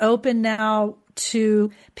Amy be open now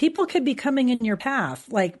to people could be coming in your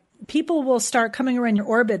path? Like people will start coming around your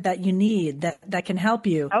orbit that you need, that can help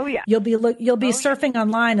you. Oh yeah. You'll be surfing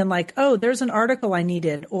online and like, oh, there's an article I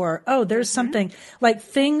needed, or oh, there's something, like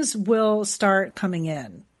things will start coming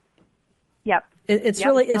in. Yep. It's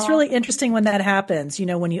really interesting when that happens,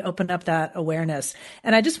 when you open up that awareness.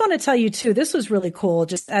 And I just want to tell you too, this was really cool.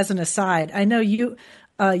 Just as an aside, I know you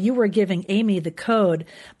were giving Amy the code,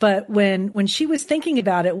 but when she was thinking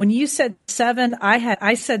about it, when you said 7,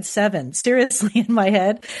 I said 7 seriously in my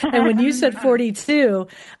head. And when you said 42,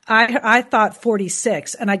 I thought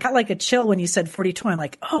 46, and I got like a chill when you said 42. I'm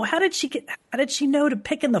like, oh, how did she know to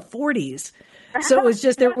pick in the 40s? So it was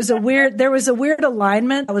just, there was a weird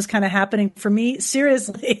alignment that was kind of happening for me.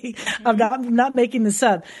 Seriously, I'm not making this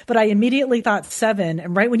up, but I immediately thought 7.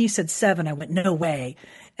 And right when you said 7, I went, no way.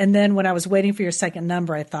 And then when I was waiting for your second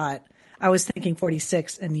number, I was thinking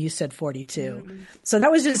 46 and you said 42. Mm-hmm. So that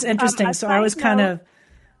was just interesting. So I was kind of.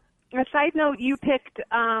 A side note, you picked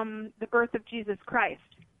the birth of Jesus Christ.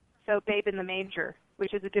 So Babe in the Manger,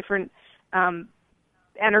 which is a different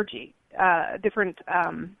energy, different.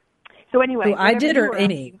 So anyway, I did, or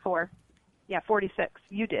Amy? 46.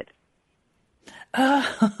 You did.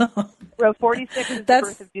 Row 46 is the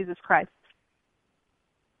birth of Jesus Christ.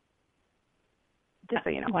 Just so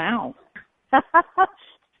you know. Wow.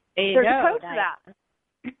 There's a code for that.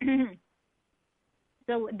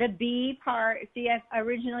 So the B part, see, I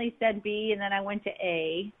originally said B, and then I went to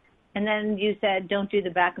A, and then you said don't do the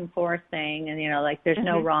back and forth thing, and there's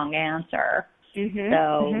no wrong answer. Mm-hmm.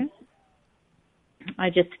 So I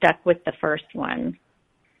just stuck with the first one.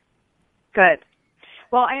 Good.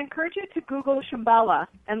 Well, I encourage you to Google Shambhala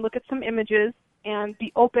and look at some images and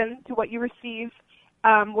be open to what you receive,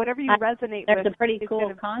 whatever you resonate with. There's a pretty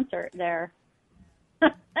cool concert there.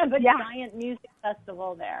 Giant music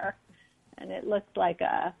festival there. And it looks like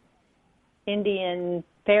a Indian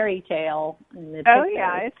fairy tale in the pictures. Oh,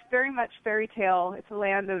 yeah. It's very much fairy tale. It's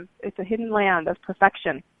a hidden land of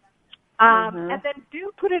perfection. And then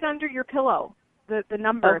do put it under your pillow. The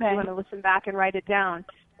number, if you want to listen back and write it down,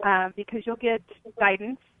 because you'll get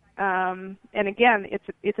guidance. And again,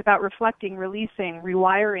 it's about reflecting, releasing,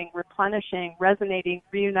 rewiring, replenishing, resonating,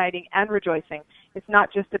 reuniting, and rejoicing. It's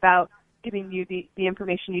not just about giving you the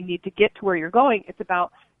information you need to get to where you're going. It's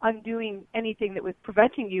about undoing anything that was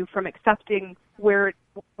preventing you from accepting where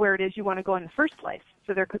it is you want to go in the first place.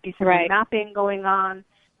 So there could be some mapping going on,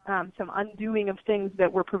 some undoing of things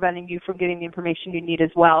that were preventing you from getting the information you need,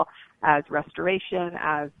 as well as restoration,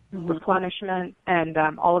 as replenishment, and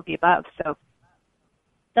all of the above. So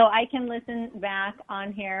I can listen back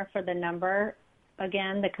on here for the number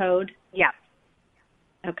again, the code? Yeah.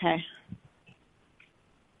 Okay.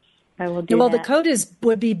 I will do that. The code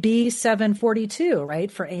would be B742,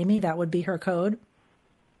 right? For Amy, that would be her code.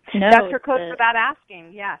 No, that's her code for that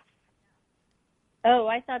asking, yes. Oh,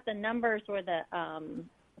 I thought the numbers were the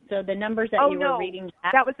So the numbers that you were reading.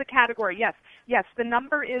 That was the category. Yes. The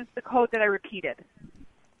number is the code that I repeated.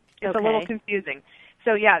 It's a little confusing.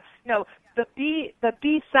 So yes, no. The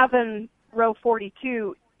B7 row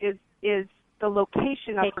 42 is the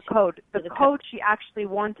location of her code. The code she actually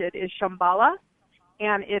wanted is Shambhala,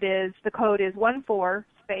 and the code is 14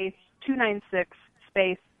 space 296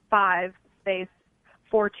 space 5 space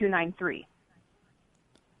 4293.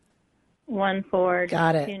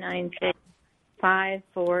 14 5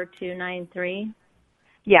 4 2 9 3.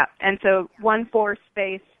 Yeah, and so 14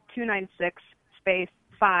 space 296 space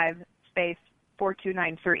 5 space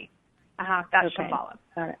 4293. That's Shambhala.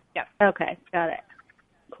 Got it. Yeah. Okay, got it.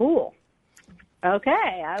 Cool.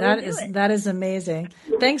 Okay, that is amazing.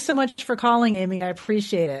 Thanks so much for calling, Amy. I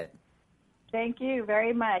appreciate it. Thank you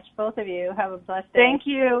very much, both of you. Have a blessed day. Thank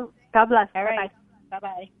you. God bless. All right.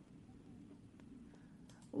 Bye-bye.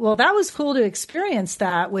 Well, that was cool to experience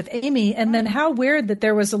that with Amy. And then how weird that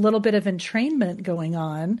there was a little bit of entrainment going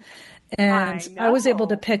on. And I was able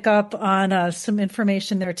to pick up on some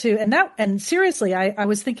information there too. And seriously, I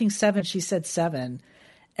was thinking 7. She said 7.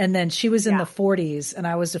 And then she was in the 40s and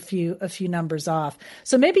I was a few numbers off.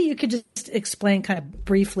 So maybe you could just explain kind of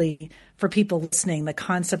briefly for people listening the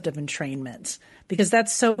concept of entrainment, because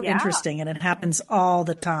that's so interesting and it happens all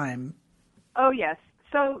the time. Oh, yes.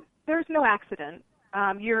 So there's no accident.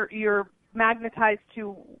 You're magnetized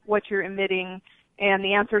to what you're emitting, and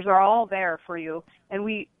the answers are all there for you. And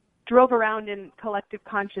we drove around in collective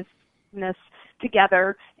consciousness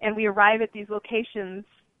together, and we arrive at these locations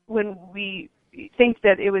when we think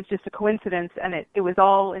that it was just a coincidence, and it was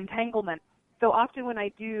all entanglement. So often when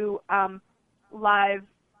I do live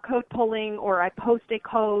code pulling or I post a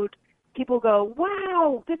code, people go,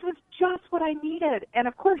 wow, this was just what I needed. And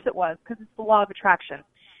of course it was, because it's the law of attraction.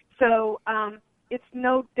 So it's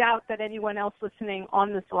no doubt that anyone else listening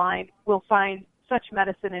on this line will find such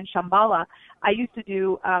medicine in Shambhala. I used to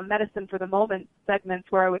do medicine for the moment segments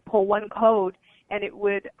where I would pull one code and it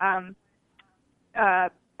would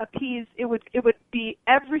appease, it would be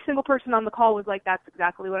every single person on the call was like, that's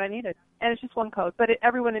exactly what I needed. And it's just one code, but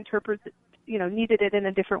everyone interprets it, needed it in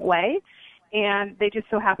a different way, and they just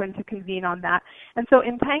so happened to convene on that. And so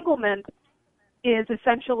entanglement is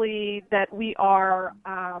essentially that we are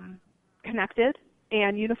connected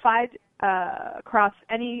and unified across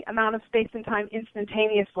any amount of space and time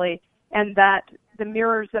instantaneously, and that the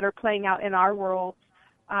mirrors that are playing out in our world,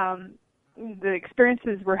 the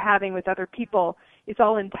experiences we're having with other people, it's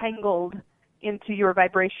all entangled into your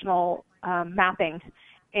vibrational mapping.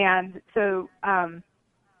 And so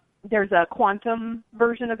there's a quantum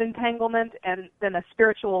version of entanglement and then a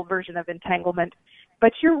spiritual version of entanglement.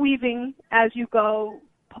 But you're weaving as you go,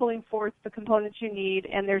 pulling forth the components you need,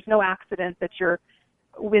 and there's no accident that you're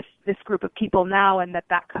with this group of people now and that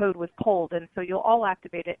code was pulled. And so you'll all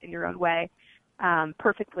activate it in your own way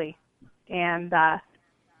perfectly. And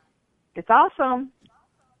it's awesome.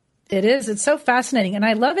 It is. It's so fascinating. And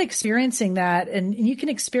I love experiencing that. And you can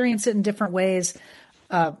experience it in different ways.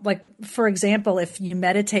 Like, for example, if you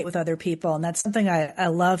meditate with other people, and that's something I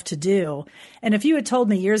love to do. And if you had told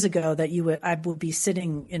me years ago that I would be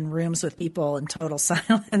sitting in rooms with people in total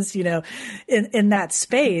silence, in that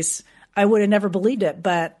space, I would have never believed it.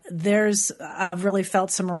 But I've really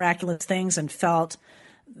felt some miraculous things and felt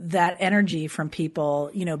that energy from people,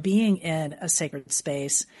 being in a sacred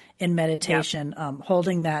space in meditation,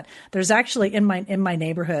 holding that. There's actually in my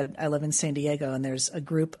neighborhood, I live in San Diego, and there's a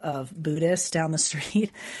group of Buddhists down the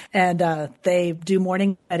street, and they do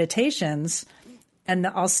morning meditations, and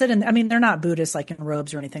I'll sit in, they're not Buddhists like in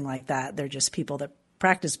robes or anything like that. They're just people that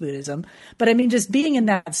practice Buddhism. But just being in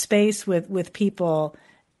that space with people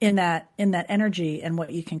in that energy and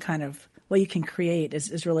what you can create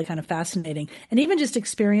is really kind of fascinating. And even just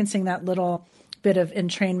experiencing that little bit of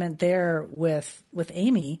entrainment there with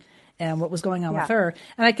Amy and what was going on with her.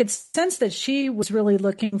 And I could sense that she was really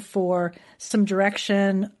looking for some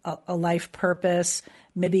direction, a life purpose,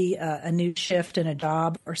 maybe a new shift in a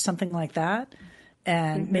job or something like that.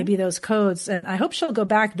 And maybe those codes. And I hope she'll go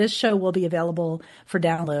back. This show will be available for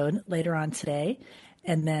download later on today.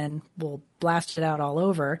 And then we'll blast it out all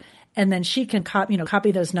over. And then she can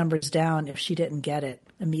copy those numbers down if she didn't get it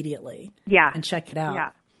immediately. Yeah. And check it out. Yeah.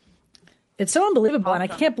 It's so unbelievable. Awesome.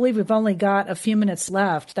 And I can't believe we've only got a few minutes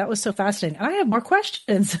left. That was so fascinating. And I have more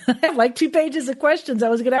questions. I have like 2 pages of questions I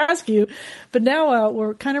was going to ask you, but now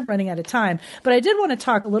we're kind of running out of time. But I did want to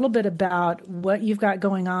talk a little bit about what you've got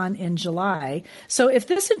going on in July. So if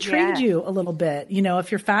this intrigued you a little bit,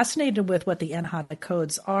 if you're fascinated with what the Anahata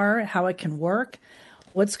codes are, how it can work,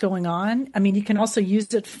 what's going on. I mean, you can also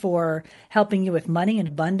use it for helping you with money and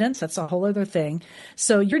abundance. That's a whole other thing.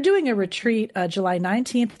 So you're doing a retreat July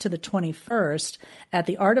 19th to the 21st at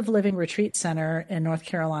the Art of Living Retreat Center in North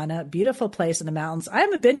Carolina. Beautiful place in the mountains. I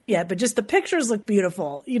haven't been yet, but just the pictures look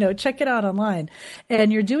beautiful. You know, check it out online.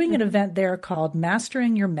 And you're doing an event there called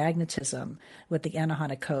Mastering Your Magnetism with the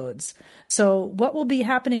Anahata Codes. So what will be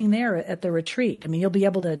happening there at the retreat? I mean, you'll be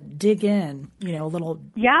able to dig in, you know, a little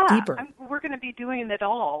deeper. We're going to be doing it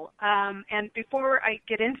all. And before I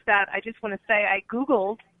get into that, I just want to say I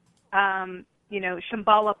Googled,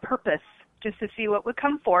 Shambhala purpose just to see what would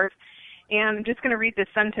come forth. And I'm just going to read this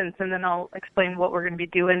sentence, and then I'll explain what we're going to be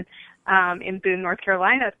doing in Boone, North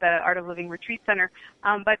Carolina at the Art of Living Retreat Center.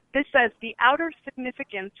 But this says, the outer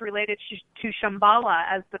significance related to Shambhala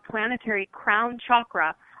as the planetary crown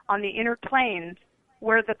chakra on the inner planes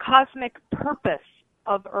where the cosmic purpose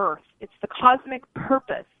of Earth. It's the cosmic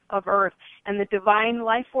purpose of Earth and the divine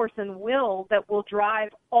life force and will that will drive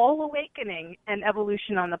all awakening and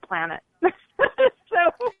evolution on the planet.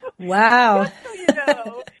 Wow. Just so you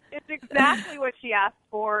know, it's exactly what she asked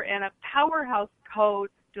for, and a powerhouse code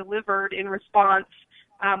delivered in response,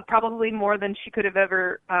 probably more than she could have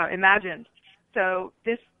ever imagined. So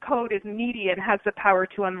this code is meaty and has the power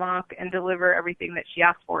to unlock and deliver everything that she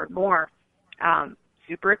asked for and more.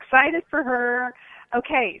 Super excited for her.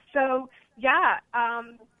 Okay, so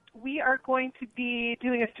we are going to be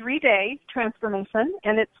doing a 3-day transformation,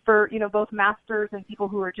 and it's for, both masters and people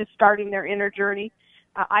who are just starting their inner journey,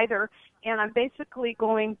 either. And I'm basically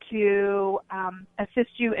going to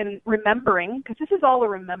assist you in remembering, because this is all a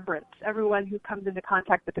remembrance. Everyone who comes into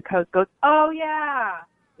contact with the codes goes, oh, yeah.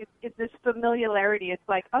 It's this familiarity. It's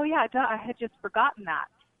like, oh, yeah, duh, I had just forgotten that.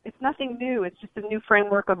 It's nothing new. It's just a new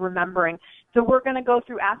framework of remembering. So we're going to go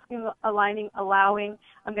through asking, aligning, allowing.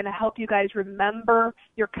 I'm going to help you guys remember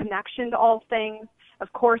your connection to all things.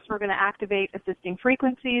 Of course, we're going to activate assisting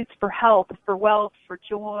frequencies for health, for wealth, for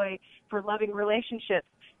joy, for loving relationships,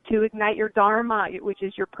 to ignite your dharma, which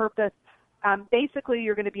is your purpose. Basically,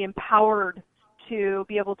 you're going to be empowered to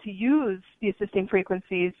be able to use the assisting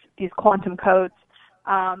frequencies, these quantum codes,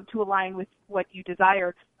 to align with what you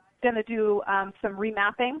desire. Going to do some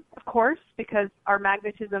remapping, of course, because our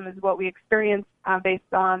magnetism is what we experience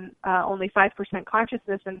based on only 5%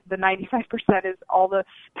 consciousness, and the 95% is all the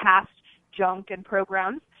past junk and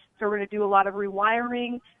programs. So we're going to do a lot of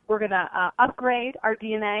rewiring. We're going to upgrade our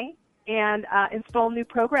DNA and install new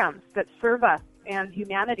programs that serve us and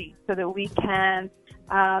humanity so that we can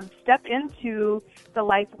step into the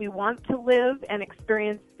life we want to live and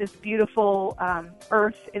experience this beautiful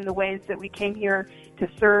earth in the ways that we came here to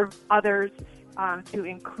serve others, to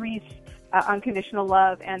increase unconditional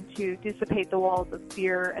love, and to dissipate the walls of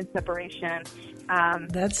fear and separation.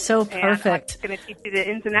 That's so perfect. I'm going to teach you the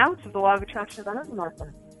ins and outs of the law of attraction of energy,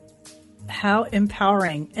 Martha. How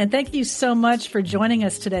empowering. And thank you so much for joining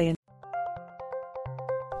us today.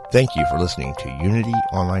 Thank you for listening to Unity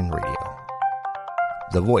Online Radio,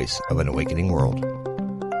 the voice of an awakening world.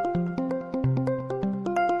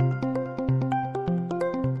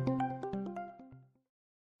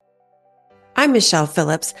 I'm Michelle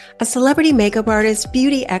Phillips, a celebrity makeup artist,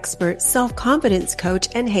 beauty expert, self-confidence coach,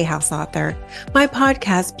 and Hay House author. My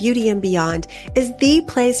podcast, Beauty and Beyond, is the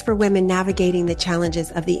place for women navigating the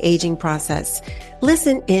challenges of the aging process.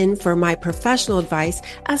 Listen in for my professional advice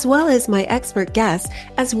as well as my expert guests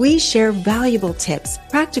as we share valuable tips,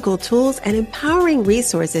 practical tools, and empowering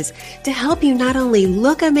resources to help you not only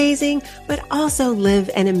look amazing, but also live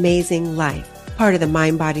an amazing life. Part of the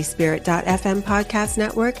MindBodySpirit.fm podcast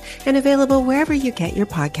network and available wherever you get your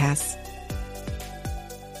podcasts.